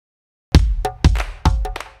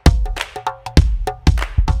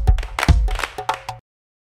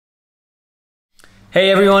Hey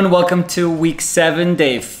everyone, welcome to week 7,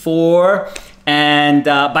 day 4. And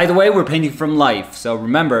by the way, we're painting from life. So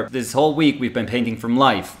remember, this whole week we've been painting from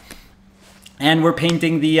life. And we're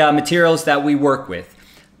painting the materials that we work with.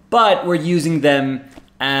 But we're using them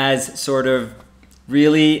as sort of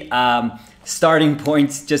really starting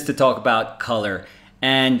points just to talk about color.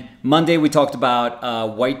 And Monday we talked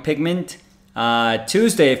about white pigment.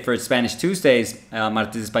 Tuesday, for Spanish Tuesdays,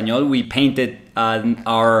 Martes Español, we painted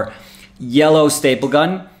our yellow staple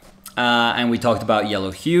gun, and we talked about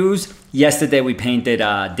yellow hues. Yesterday we painted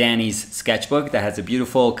Danny's sketchbook that has a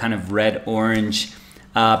beautiful kind of red-orange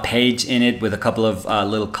page in it with a couple of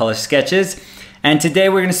little color sketches. And today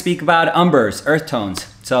we're going to speak about umbers, earth tones.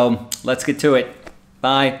 So let's get to it.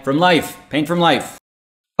 Bye. From life. Paint from life.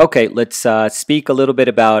 Okay, let's speak a little bit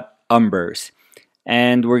about umbers.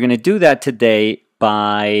 And we're going to do that today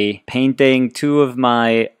by painting two of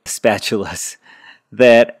my spatulas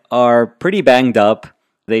that are pretty banged up.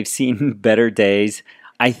 They've seen better days.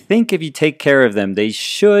 I think if you take care of them, they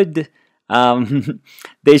should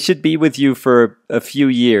be with you for a few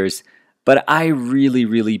years. But I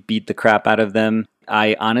really beat the crap out of them.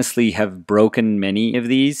 I honestly have broken many of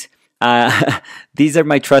these. These are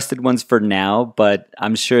my trusted ones for now, but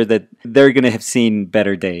I'm sure that they're going to have seen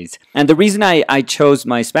better days. And the reason I chose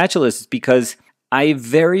my spatulas is because I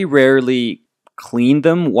very rarely clean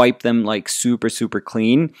them, wipe them like super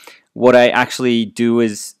clean. What I actually do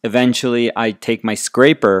is eventually I take my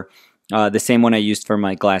scraper, the same one I used for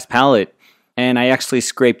my glass palette, and I actually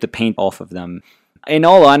scrape the paint off of them. In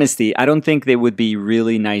all honesty, I don't think they would be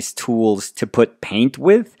really nice tools to put paint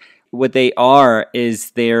with. What they are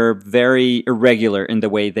is they're very irregular in the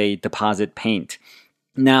way they deposit paint.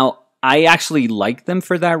 Now, I actually like them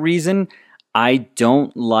for that reason. I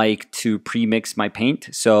don't like to pre-mix my paint,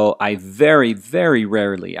 so I very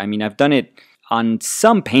rarely, I mean, I've done it on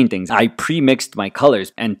some paintings. I pre-mixed my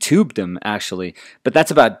colors and tubed them, actually, but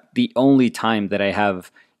that's about the only time that I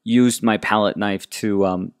have used my palette knife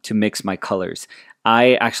to mix my colors.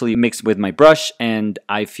 I actually mix with my brush, and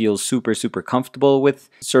I feel super comfortable with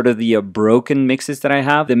sort of the broken mixes that I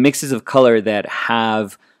have. The mixes of color that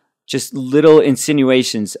have just little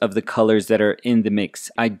insinuations of the colors that are in the mix.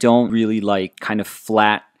 I don't really like kind of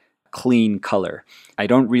flat, clean color. I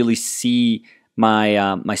don't really see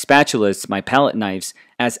my my spatulas, my palette knives,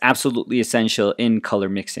 as absolutely essential in color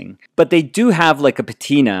mixing. But they do have like a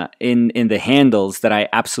patina in the handles that I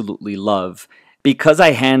absolutely love. Because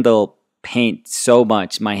I handle paint so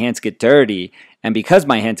much, my hands get dirty, and because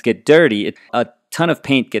my hands get dirty, a ton of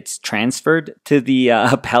paint gets transferred to the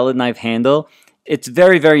palette knife handle. It's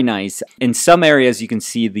very nice. In some areas you can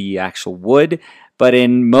see the actual wood, but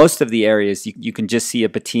in most of the areas you can just see a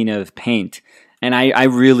patina of paint. And I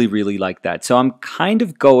really like that. So I'm kind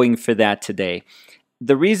of going for that today.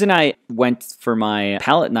 The reason I went for my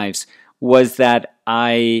palette knives was that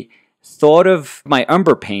I thought of my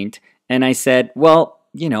umber paint and I said, well,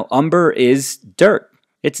 you know, umber is dirt.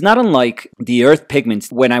 It's not unlike the earth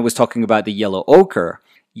pigments when I was talking about the yellow ochre.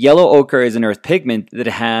 Yellow ochre is an earth pigment that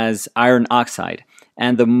has iron oxide.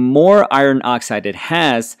 And the more iron oxide it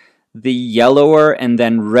has, the yellower and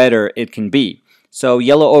then redder it can be. So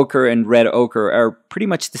yellow ochre and red ochre are pretty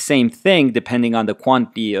much the same thing depending on the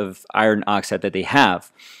quantity of iron oxide that they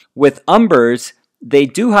have. With umbers, they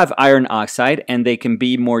do have iron oxide and they can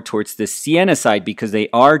be more towards the sienna side because they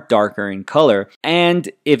are darker in color. And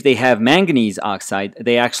if they have manganese oxide,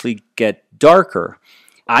 they actually get darker.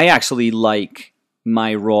 I actually like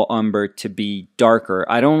my raw umber to be darker.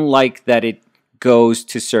 I don't like that it goes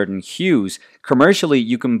to certain hues. Commercially,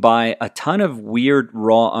 you can buy a ton of weird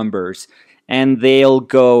raw umbers and they'll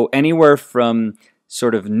go anywhere from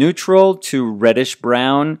sort of neutral to reddish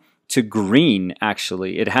brown to green,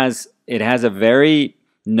 actually. It has a very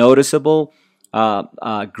noticeable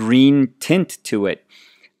green tint to it.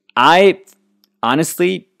 I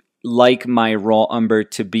honestly like my raw umber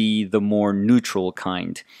to be the more neutral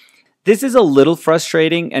kind. This is a little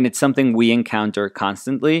frustrating, and it's something we encounter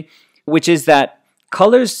constantly, which is that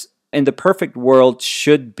colors in the perfect world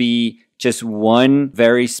should be just one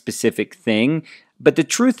very specific thing, but the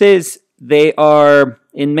truth is they are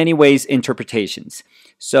in many ways interpretations.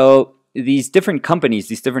 So these different companies,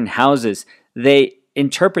 these different houses, they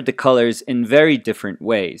interpret the colors in very different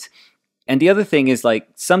ways. And the other thing is, like,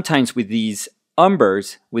 sometimes with these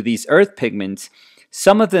umbers, with these earth pigments,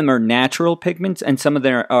 some of them are natural pigments and some of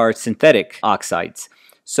them are synthetic oxides.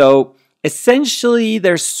 So essentially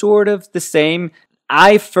they're sort of the same.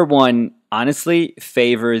 I, for one, honestly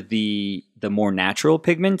favor the more natural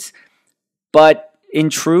pigments. But in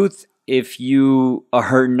truth, if you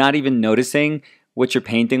are not even noticing, what you're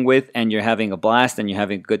painting with and you're having a blast and you're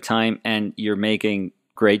having a good time and you're making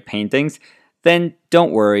great paintings, then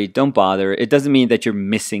don't worry, don't bother. It doesn't mean that you're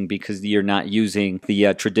missing because you're not using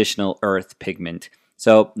the traditional earth pigment.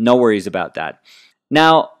 So no worries about that.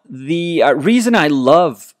 Now, the reason I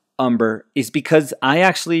love umber is because I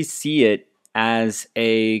actually see it as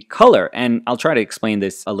a color, and I'll try to explain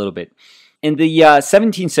this a little bit. In the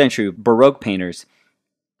 17th century, Baroque painters,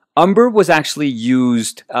 umber was actually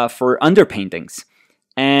used for underpaintings,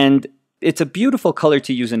 and it's a beautiful color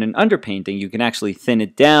to use in an underpainting. You can actually thin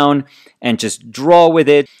it down and just draw with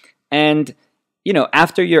it, and you know,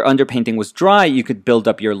 after your underpainting was dry, you could build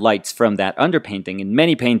up your lights from that underpainting. In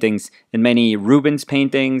many paintings, in many Rubens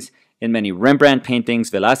paintings, in many Rembrandt paintings,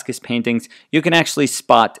 Velázquez paintings, you can actually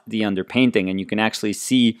spot the underpainting, and you can actually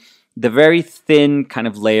see the very thin kind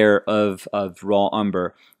of layer of raw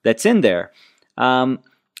umber that's in there.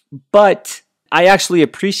 But I actually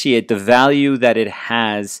appreciate the value that it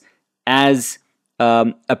has as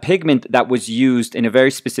a pigment that was used in a very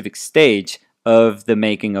specific stage of the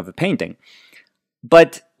making of a painting.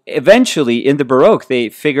 But eventually, in the Baroque, they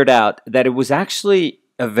figured out that it was actually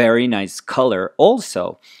a very nice color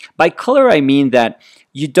also. By color, I mean that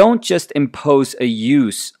you don't just impose a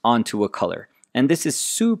use onto a color. And this is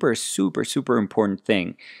super, super, super important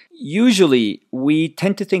thing. Usually, we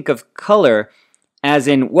tend to think of color as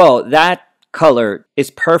in, well, that color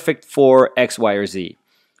is perfect for X, Y, or Z.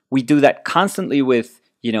 We do that constantly with,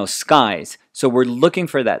 you know, skies. So we're looking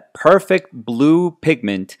for that perfect blue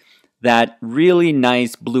pigment, that really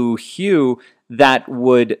nice blue hue that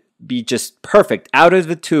would be just perfect out of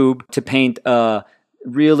the tube to paint a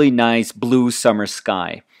really nice blue summer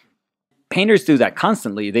sky. Painters do that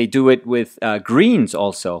constantly. They do it with greens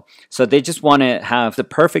also. So they just want to have the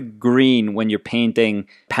perfect green when you're painting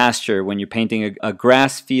pasture, when you're painting a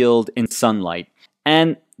grass field in sunlight.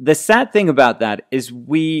 And the sad thing about that is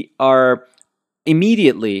we are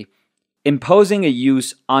immediately imposing a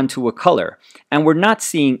use onto a color, and we're not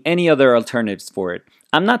seeing any other alternatives for it.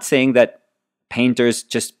 I'm not saying that painters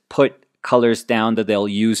just put colors down that they'll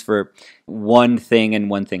use for one thing and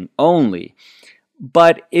one thing only.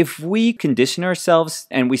 But if we condition ourselves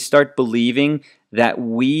and we start believing that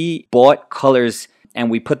we bought colors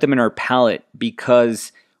and we put them in our palette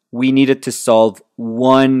because we needed to solve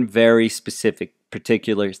one very specific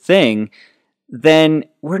particular thing, then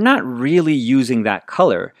we're not really using that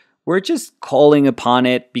color. We're just calling upon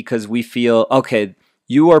it because we feel, okay,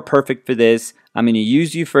 you are perfect for this. I'm going to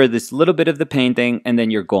use you for this little bit of the painting, and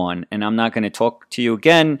then you're gone. And I'm not going to talk to you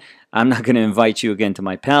again. I'm not going to invite you again to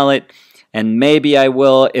my palette. And maybe I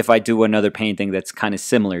will if I do another painting that's kind of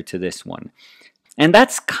similar to this one. And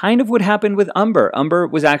that's kind of what happened with umber. Umber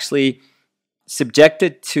was actually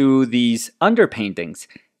subjected to these underpaintings,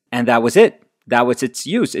 and that was it. That was its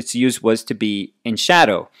use. Its use was to be in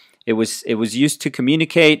shadow. It was used to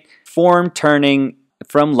communicate form turning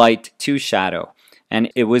from light to shadow, and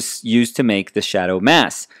it was used to make the shadow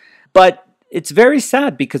mass. But it's very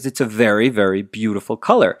sad because it's a very, very beautiful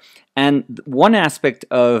color. And one aspect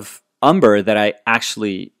of umber that I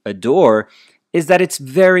actually adore is that it's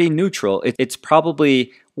very neutral. It's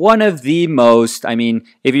probably one of the most, I mean,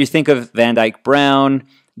 if you think of Van Dyke Brown,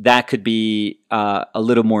 that could be a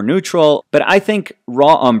little more neutral. But I think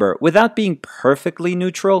raw umber, without being perfectly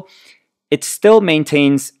neutral, it still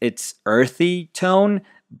maintains its earthy tone,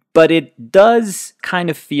 but it does kind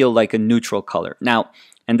of feel like a neutral color. Now,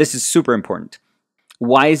 and this is super important.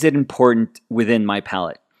 Why is it important within my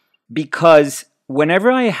palette? Because whenever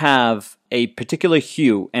I have a particular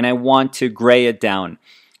hue and I want to gray it down,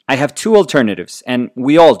 I have two alternatives, and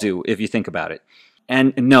we all do if you think about it.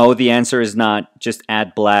 And no, the answer is not just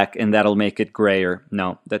add black and that'll make it grayer.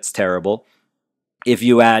 No, that's terrible. If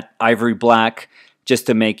you add ivory black just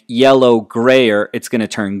to make yellow grayer, it's going to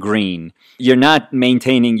turn green. You're not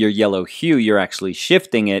maintaining your yellow hue, you're actually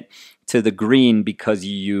shifting it to the green because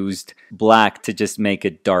you used black to just make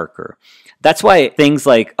it darker. That's why things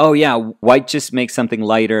like, oh yeah, white just makes something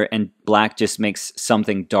lighter and black just makes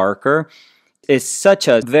something darker, is such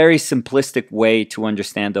a very simplistic way to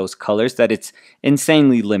understand those colors that it's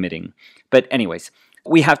insanely limiting. But anyways,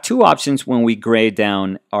 we have two options when we gray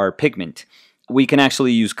down our pigment. We can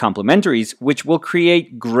actually use complementaries, which will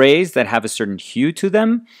create grays that have a certain hue to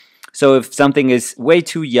them. So if something is way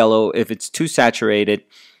too yellow, if it's too saturated,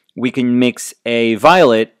 we can mix a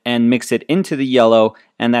violet and mix it into the yellow,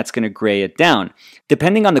 and that's going to gray it down.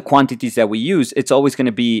 Depending on the quantities that we use, it's always going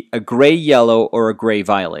to be a gray yellow or a gray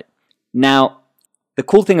violet. Now, the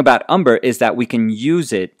cool thing about umber is that we can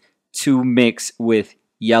use it to mix with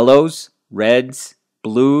yellows, reds,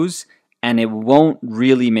 blues, and it won't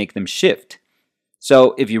really make them shift.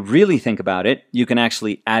 So if you really think about it, you can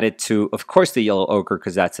actually add it to, of course, the yellow ochre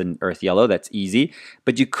because that's an earth yellow. That's easy.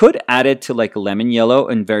 But you could add it to like a lemon yellow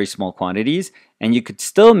in very small quantities, and you could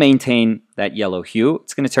still maintain that yellow hue.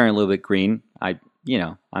 It's going to turn a little bit green.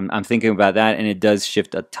 I'm thinking about that, and it does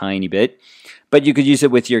shift a tiny bit. But you could use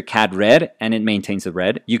it with your cad red, and it maintains the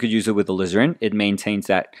red. You could use it with alizarin. It maintains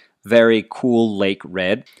that very cool lake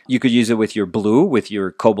red. You could use it with your blue, with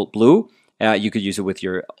your cobalt blue. You could use it with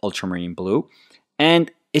your ultramarine blue.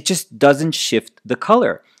 And it just doesn't shift the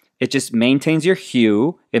color. It just maintains your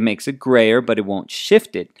hue. It makes it grayer, but it won't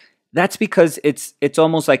shift it. That's because it's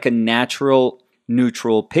almost like a natural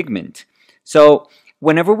neutral pigment. So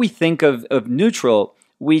whenever we think of neutral,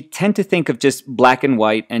 we tend to think of just black and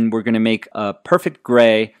white, and we're going to make a perfect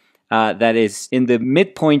gray that is in the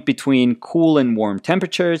midpoint between cool and warm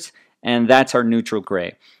temperatures, and that's our neutral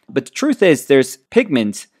gray. But the truth is there's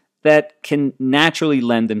pigments that can naturally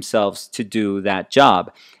lend themselves to do that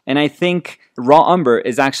job. And I think Raw Umber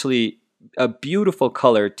is actually a beautiful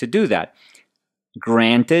color to do that.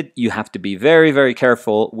 Granted, you have to be very, very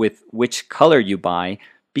careful with which color you buy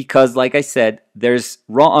because, like I said, there's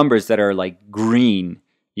Raw Umbers that are like green.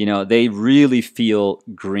 You know, they really feel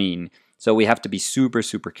green. So we have to be super,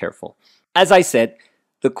 super careful. As I said,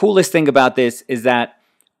 the coolest thing about this is that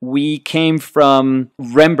we came from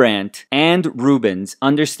Rembrandt and Rubens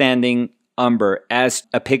understanding umber as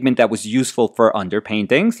a pigment that was useful for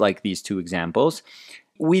underpaintings, like these two examples.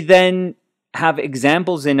 We then have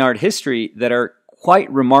examples in art history that are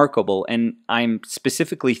quite remarkable, and I'm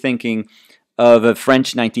specifically thinking of a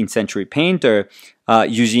French 19th century painter,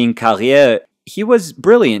 Eugène Carrière. He was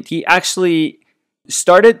brilliant. He actually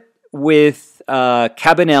started with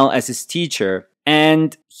Cabanel as his teacher,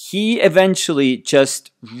 and he eventually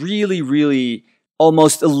just really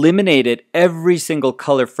almost eliminated every single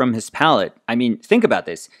color from his palette. I mean, think about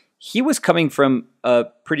this. He was coming from a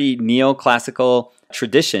pretty neoclassical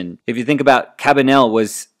tradition. If you think about Cabanel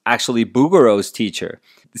was actually Bouguereau's teacher.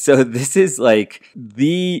 So this is like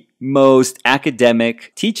the most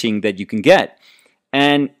academic teaching that you can get.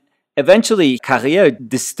 And eventually, Carrière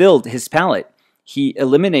distilled his palette. He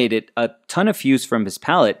eliminated a ton of hues from his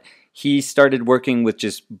palette. He started working with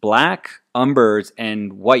just black, umbers,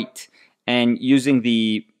 and white, and using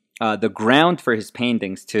the ground for his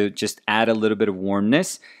paintings to just add a little bit of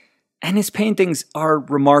warmness. And his paintings are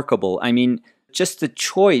remarkable. I mean, just the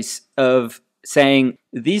choice of saying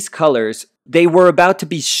these colors, they were about to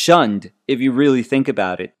be shunned, if you really think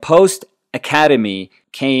about it. Post-Academy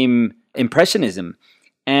came Impressionism.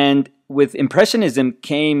 And with Impressionism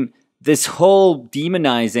came this whole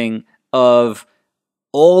demonizing of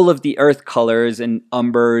all of the earth colors and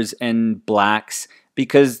umbers and blacks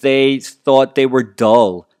because they thought they were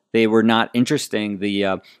dull. They were not interesting.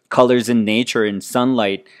 The colors in nature and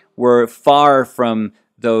sunlight were far from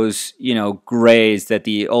those, grays that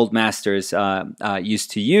the old masters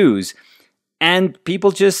used to use. And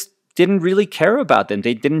people just didn't really care about them.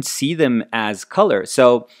 They didn't see them as color.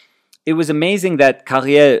 So it was amazing that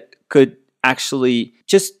Carrière could actually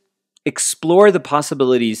just explore the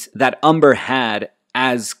possibilities that umber had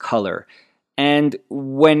as color. And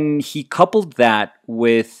when he coupled that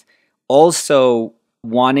with also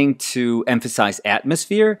wanting to emphasize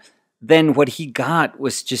atmosphere, then what he got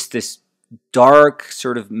was just this dark,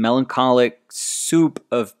 sort of melancholic soup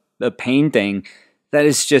of a painting that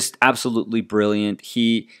is just absolutely brilliant.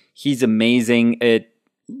 He's amazing at,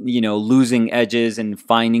 losing edges and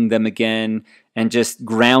finding them again, and just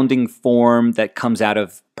grounding form that comes out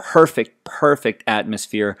of perfect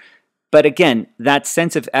atmosphere. But again, that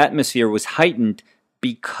sense of atmosphere was heightened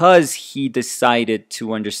because he decided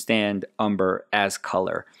to understand umber as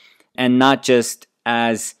color and not just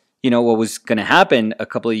as, what was going to happen a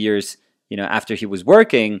couple of years, after he was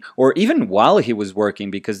working or even while he was working,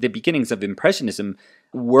 because the beginnings of Impressionism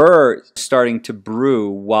were starting to brew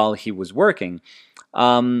while he was working.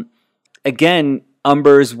 Again,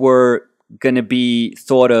 umbers were going to be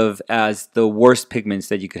thought of as the worst pigments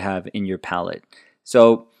that you could have in your palette.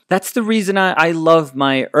 So that's the reason I love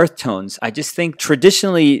my earth tones. I just think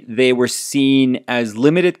traditionally they were seen as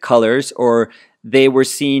limited colors, or they were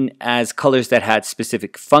seen as colors that had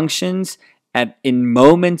specific functions in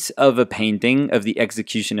moments of a painting, of the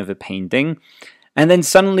execution of a painting. And then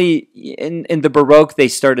suddenly in the Baroque, they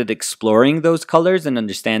started exploring those colors and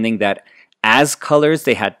understanding that as colors,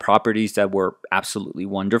 they had properties that were absolutely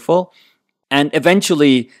wonderful. And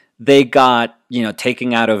eventually they got,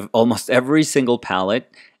 taken out of almost every single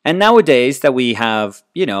palette. And nowadays that we have,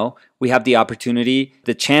 we have the opportunity,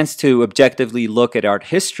 the chance to objectively look at art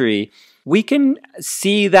history, we can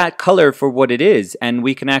see that color for what it is. And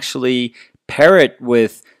we can actually pair it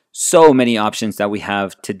with so many options that we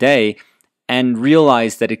have today and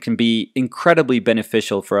realize that it can be incredibly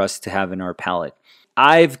beneficial for us to have in our palette.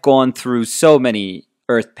 I've gone through so many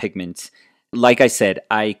earth pigments. Like I said,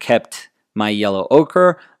 I kept my yellow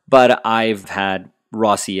ochre, but I've had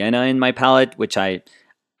raw sienna in my palette, which I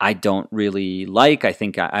don't really like. I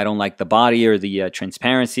think I don't like the body or the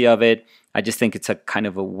transparency of it. I just think it's a kind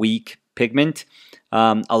of a weak pigment.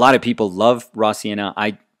 A lot of people love raw sienna.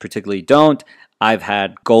 I particularly don't. I've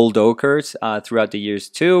had gold ochres throughout the years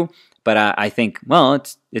too, but I think, well,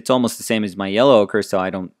 it's almost the same as my yellow ochre, so I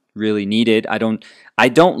don't really need it. I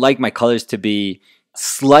don't like my colors to be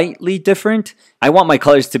slightly different. I want my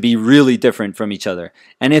colors to be really different from each other.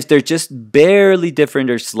 And if they're just barely different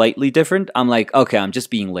or slightly different, I'm like, okay, I'm just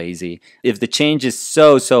being lazy. If the change is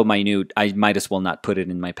so minute, I might as well not put it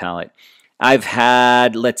in my palette. I've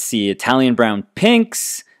had, let's see, Italian brown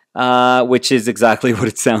pinks, which is exactly what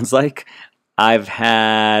it sounds like. I've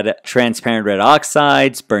had transparent red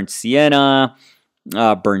oxides, burnt sienna,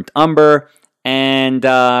 burnt umber, and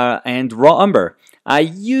raw umber. I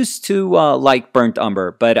used to like burnt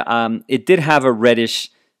umber, but it did have a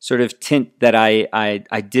reddish sort of tint that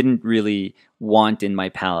I didn't really want in my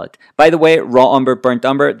palette. By the way, raw umber, burnt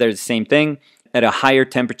umber, they're the same thing. At a higher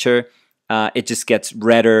temperature, it just gets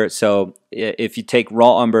redder. So if you take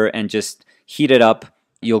raw umber and just heat it up,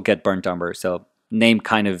 you'll get burnt umber. So name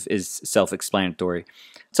kind of is self-explanatory.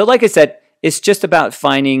 So like I said, it's just about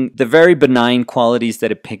finding the very benign qualities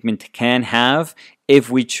that a pigment can have if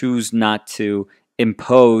we choose not to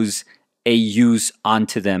impose a use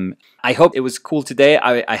onto them. I hope it was cool today.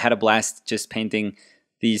 I had a blast just painting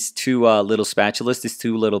these two little spatulas, these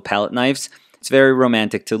two little palette knives. It's very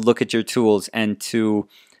romantic to look at your tools and to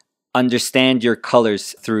understand your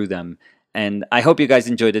colors through them. And I hope you guys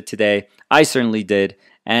enjoyed it today. I certainly did.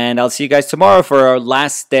 And I'll see you guys tomorrow for our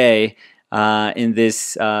last day in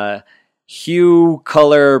this hue,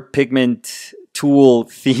 color, pigment, tool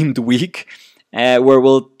themed week where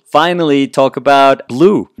we'll finally talk about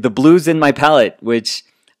blue. The blues in my palette, which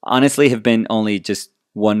honestly have been only just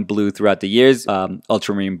one blue throughout the years,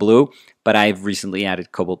 ultramarine blue, but I've recently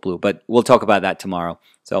added cobalt blue. But we'll talk about that tomorrow.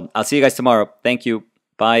 So I'll see you guys tomorrow. Thank you.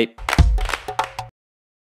 Bye.